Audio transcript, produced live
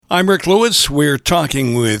I'm Rick Lewis. We're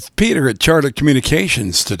talking with Peter at Charter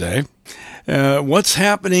Communications today. What's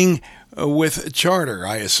happening with Charter?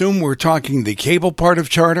 I assume we're talking the cable part of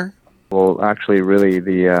Charter? Well, actually, really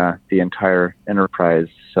the entire enterprise.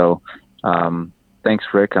 So, thanks,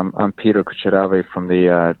 Rick. I'm Peter Kucherave from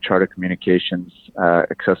the Charter Communications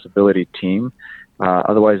accessibility team,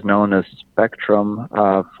 otherwise known as Spectrum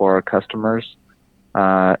for our customers.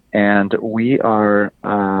 And we are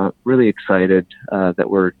really excited that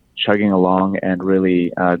we're chugging along and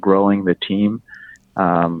really growing the team,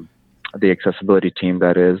 the accessibility team,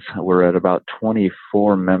 that is. We're at about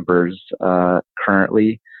 24 members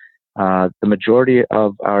currently. The majority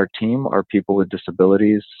of our team are people with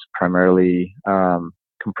disabilities, primarily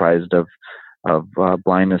comprised of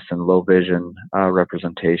blindness and low vision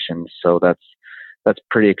representation. So that's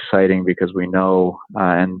pretty exciting because we know,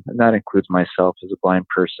 and that includes myself as a blind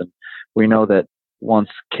person, we know that once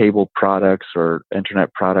cable products or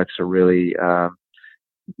internet products are really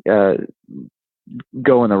go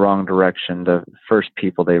in the wrong direction, the first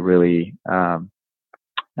people they really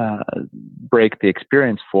break the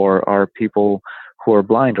experience for are people who are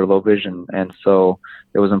blind or low vision. And so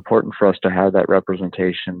it was important for us to have that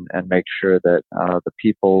representation and make sure that the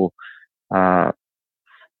people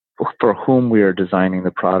for whom we are designing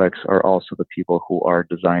the products are also the people who are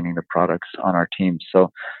designing the products on our team.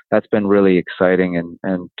 So that's been really exciting.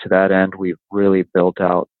 And to that end, we've really built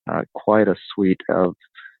out quite a suite of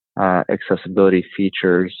accessibility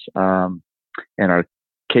features in our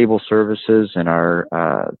cable services and our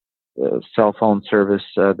cell phone service.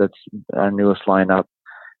 That's our newest lineup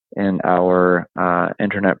in our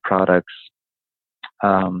internet products.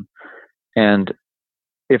 And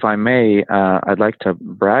if I may, I'd like to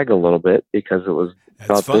brag a little bit because it was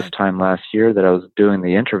about this time last year that I was doing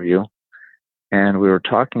the interview, and we were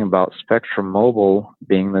talking about Spectrum Mobile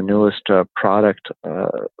being the newest product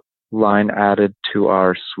line added to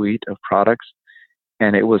our suite of products,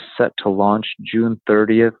 and it was set to launch June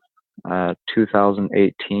 30th,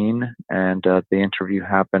 2018, and the interview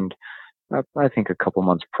happened, I think, a couple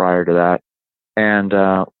months prior to that. And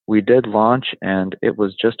we did launch, and it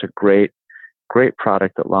was just a great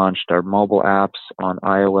product that launched. Our mobile apps on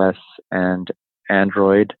iOS and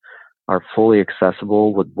Android are fully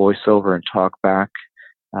accessible with VoiceOver and TalkBack.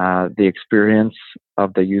 The experience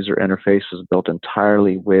of the user interface was built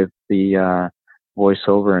entirely with the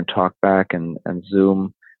VoiceOver and TalkBack and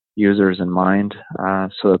Zoom users in mind,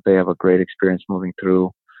 so that they have a great experience moving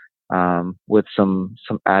through, with some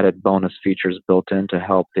added bonus features built in to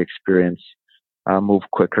help the experience move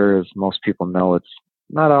quicker. As most people know, it's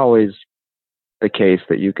not always the case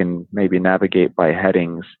that you can maybe navigate by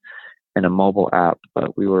headings in a mobile app,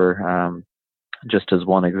 but we were, just as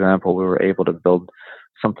one example, we were able to build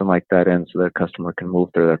something like that in so that a customer can move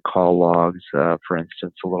through their call logs, for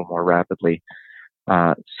instance, a little more rapidly.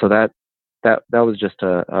 So that was just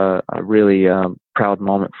a really proud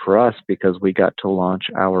moment for us because we got to launch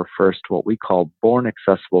our first, what we call, born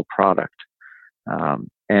accessible product.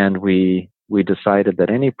 And we decided that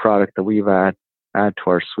any product that we've add to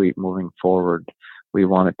our suite moving forward, we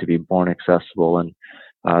want it to be born accessible. And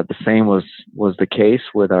the same was the case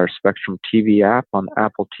with our Spectrum TV app on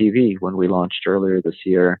Apple TV when we launched earlier this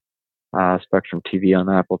year. Spectrum TV on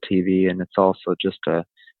Apple TV, and it's also just a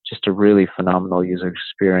really phenomenal user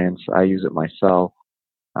experience. I use it myself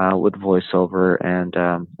with VoiceOver,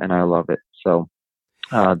 and I love it. So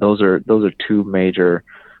those are two major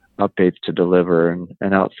updates to deliver.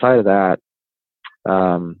 And outside of that,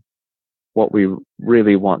 what we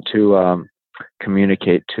really want to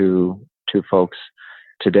communicate to folks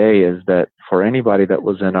today is that for anybody that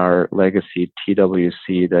was in our legacy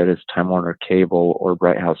TWC, that is Time Warner Cable or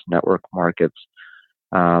Bright House Network markets,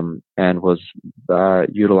 and was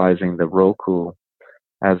utilizing the Roku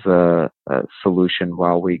as a solution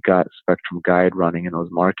while we got Spectrum Guide running in those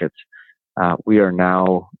markets, we are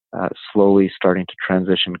now slowly starting to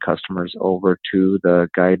transition customers over to the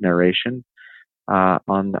guide narration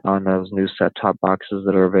on those new set-top boxes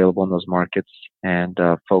that are available in those markets. And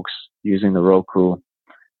folks using the Roku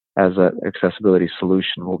as an accessibility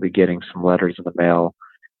solution will be getting some letters in the mail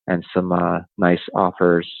and some nice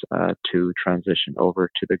offers to transition over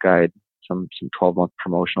to the guide, some 12-month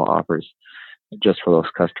promotional offers just for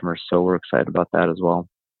those customers. So we're excited about that as well.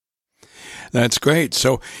 That's great.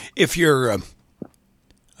 So if you're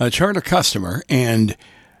a Charter customer and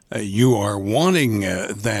you are wanting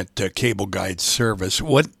that cable guide service,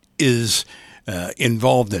 what is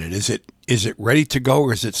involved in it? Is it ready to go,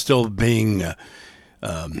 or is it still being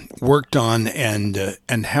worked on?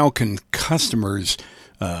 And how can customers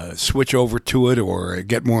switch over to it or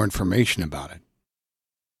get more information about it?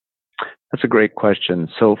 That's a great question.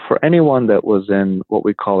 So for anyone that was in what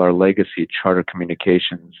we call our legacy Charter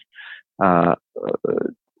Communications uh,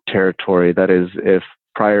 territory, that is, if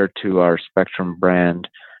prior to our Spectrum brand,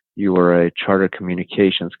 you were a Charter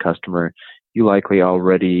Communications customer, you likely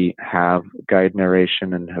already have guide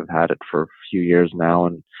narration and have had it for a few years now,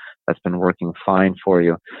 and that's been working fine for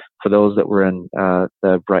you. For those that were in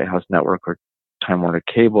the Bright House Network or Time Warner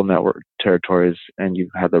Cable Network territories, and you've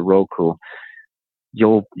had the Roku,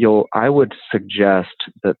 I would suggest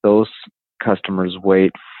that those customers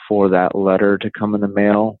wait for that letter to come in the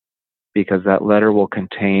mail, because that letter will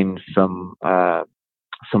contain some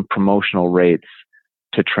promotional rates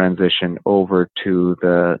to transition over to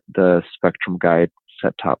the Spectrum Guide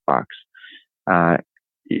set-top box.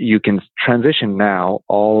 You can transition now.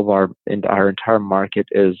 All of our entire market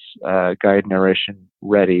is guide narration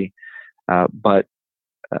ready, but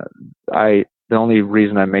the only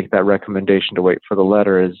reason I make that recommendation to wait for the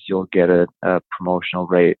letter is you'll get a promotional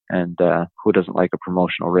rate, and who doesn't like a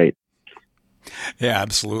promotional rate? Yeah,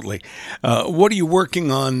 absolutely. What are you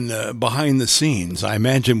working on behind the scenes? I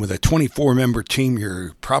imagine with a 24-member team,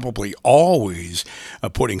 you're probably always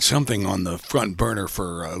putting something on the front burner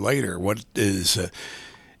for later. What is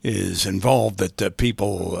involved that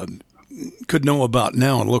people could know about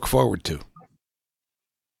now and look forward to?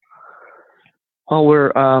 Well,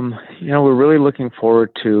 we're really looking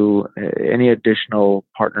forward to any additional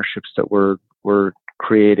partnerships that we're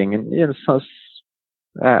creating, and so,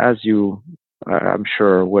 as you, I'm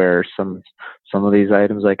sure, are aware, some of these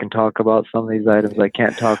items I can talk about, some of these items I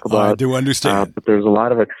can't talk about. I do understand, but there's a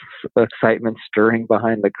lot of excitement stirring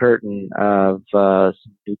behind the curtain of some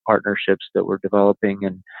new partnerships that we're developing,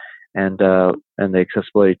 and the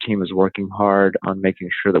accessibility team is working hard on making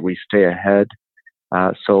sure that we stay ahead.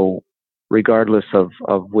 So regardless of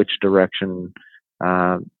which direction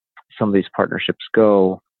some of these partnerships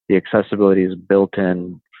go, the accessibility is built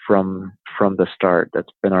in from the start.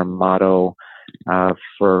 That's been our motto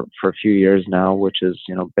for a few years now, which is,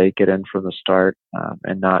 bake it in from the start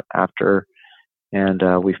and not after. And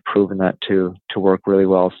we've proven that to work really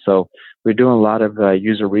well. So we're doing a lot of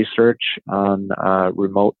user research on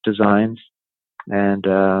remote designs and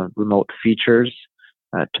remote features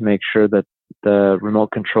to make sure that the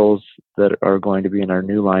remote controls that are going to be in our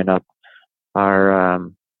new lineup are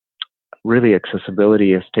really,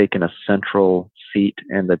 accessibility has taken a central seat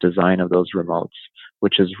in the design of those remotes,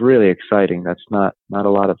 which is really exciting. That's not a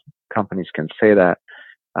lot of companies can say that.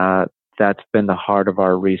 That's been the heart of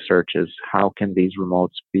our research, is how can these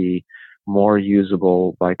remotes be more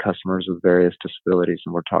usable by customers with various disabilities.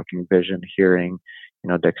 And we're talking vision, hearing,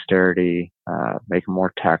 dexterity, make them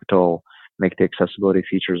more tactile, make the accessibility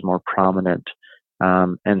features more prominent.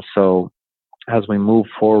 And so as we move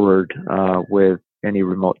forward with any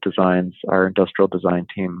remote designs, our industrial design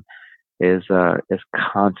team is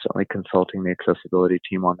constantly consulting the accessibility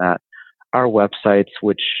team on that. Our websites,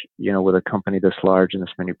 which, with a company this large and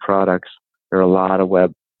this many products, there are a lot of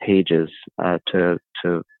web pages to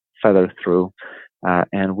feather through,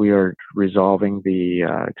 and we are resolving the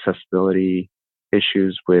accessibility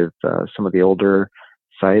issues with some of the older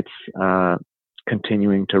sites,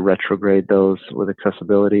 continuing to retrograde those with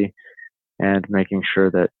accessibility, and making sure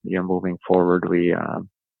that, moving forward,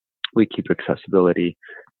 we keep accessibility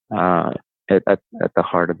at the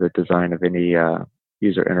heart of the design of any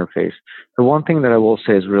user interface. The one thing that I will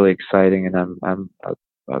say is really exciting, and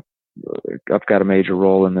I've got a major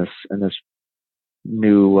role in this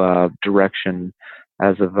new direction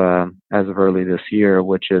as of early this year,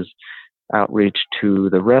 which is outreach to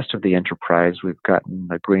the rest of the enterprise. We've gotten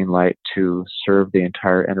a green light to serve the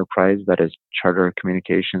entire enterprise, that is Charter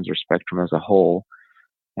Communications or Spectrum as a whole,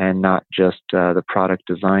 and not just the product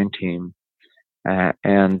design team.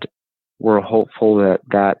 And we're hopeful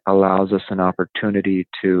that allows us an opportunity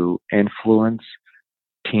to influence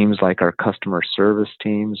teams like our customer service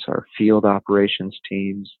teams, our field operations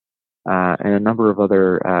teams, and a number of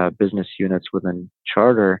other business units within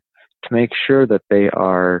Charter, to make sure that they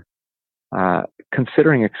are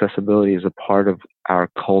considering accessibility as a part of our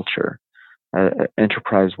culture,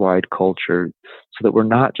 enterprise-wide culture, so that we're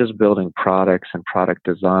not just building products and product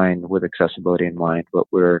design with accessibility in mind, but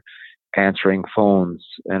we're answering phones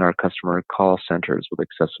in our customer call centers with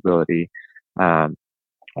accessibility,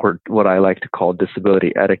 or what I like to call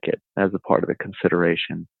disability etiquette as a part of the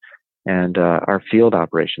consideration. And our field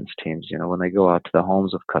operations teams, when they go out to the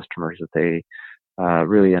homes of customers, that they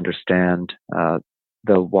really understand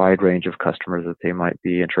the wide range of customers that they might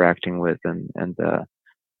be interacting with, and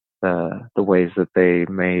the ways that they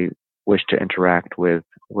may wish to interact with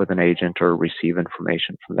an agent or receive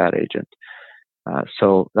information from that agent.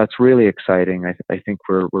 So that's really exciting. I think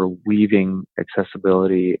we're weaving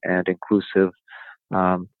accessibility and inclusive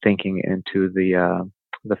thinking into the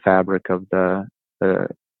fabric of the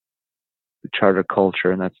charter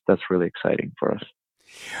culture, and that's really exciting for us.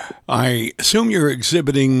 I assume you're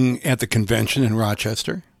exhibiting at the convention in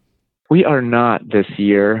Rochester? We are not this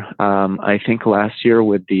year. I think last year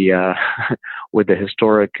with the with the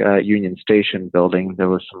historic Union Station building, there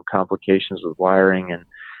was some complications with wiring, and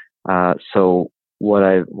so what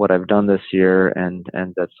I've done this year, and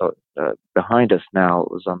that's behind us now.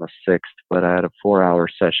 It was on the 6th, but I had a 4-hour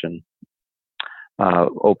session,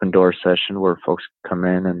 open door session, where folks come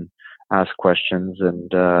in and ask questions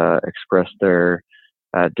and express their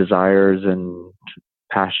desires and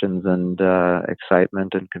passions and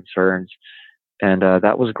excitement and concerns, and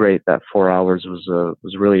that was great. That 4 hours was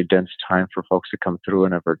really a dense time for folks to come through,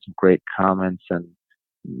 and I've heard some great comments and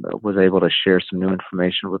was able to share some new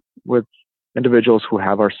information with individuals who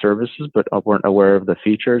have our services but weren't aware of the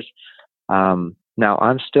features. Now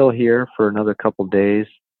I'm still here for another couple days,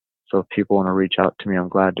 so if people want to reach out to me, I'm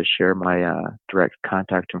glad to share my direct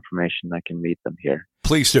contact information. I can meet them here.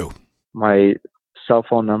 Please do. My cell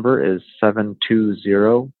phone number is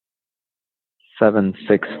 720-765-6346.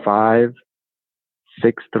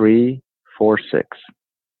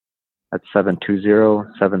 That's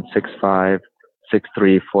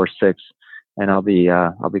 720-765-6346. And I'll be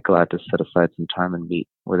glad to set aside some time and meet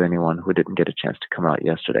with anyone who didn't get a chance to come out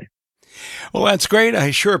yesterday. Well, that's great.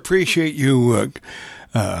 I sure appreciate you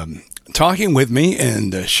talking with me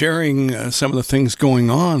and sharing some of the things going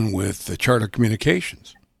on with Charter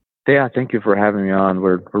Communications. Yeah, thank you for having me on.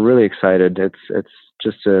 We're really excited. It's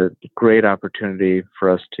just a great opportunity for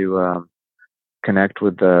us to connect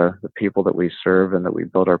with the people that we serve and that we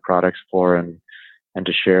build our products for, and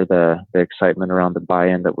to share the excitement around the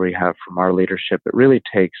buy-in that we have from our leadership. It really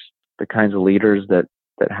takes the kinds of leaders that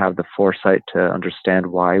have the foresight to understand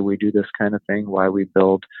why we do this kind of thing, why we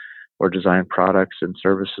build or design products and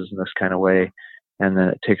services in this kind of way. And then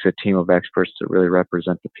it takes a team of experts to really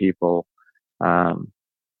represent the people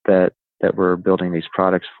that we're building these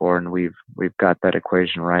products for, and we've got that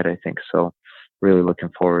equation right, I think. So really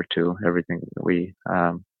looking forward to everything that we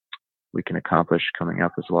can accomplish coming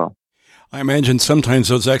up as well. I imagine sometimes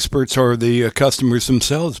those experts are the customers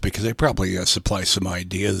themselves, because they probably supply some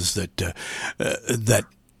ideas that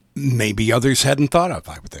maybe others hadn't thought of,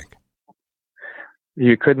 I would think.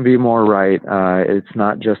 You couldn't be more right. It's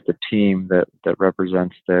not just the team that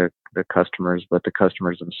represents the customers, but the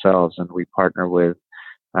customers themselves. And we partner with,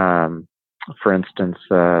 for instance,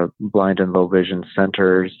 blind and low vision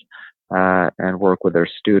centers, and work with their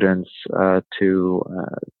students to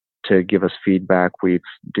give us feedback. We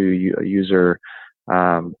do user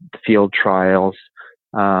field trials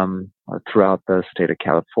throughout the state of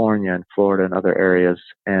California and Florida and other areas,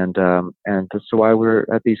 and that's why we're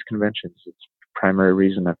at these conventions. It's the primary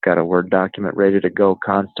reason. I've got a Word document ready to go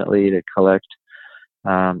constantly to collect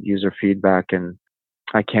user feedback, and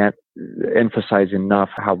I can't emphasize enough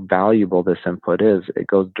how valuable this input is. It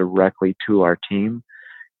goes directly to our team,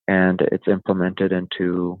 and it's implemented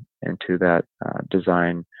into that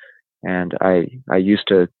design. And I used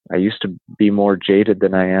to be more jaded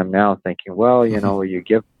than I am now, thinking, well, you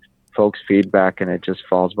give folks feedback and it just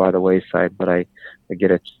falls by the wayside. But I get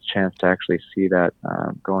a chance to actually see that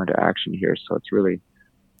go into action here. So it's really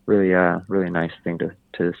nice thing to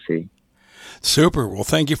see. Super. Well,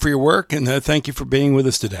 thank you for your work, and thank you for being with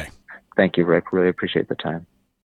us today. Thank you, Rick. Really appreciate the time.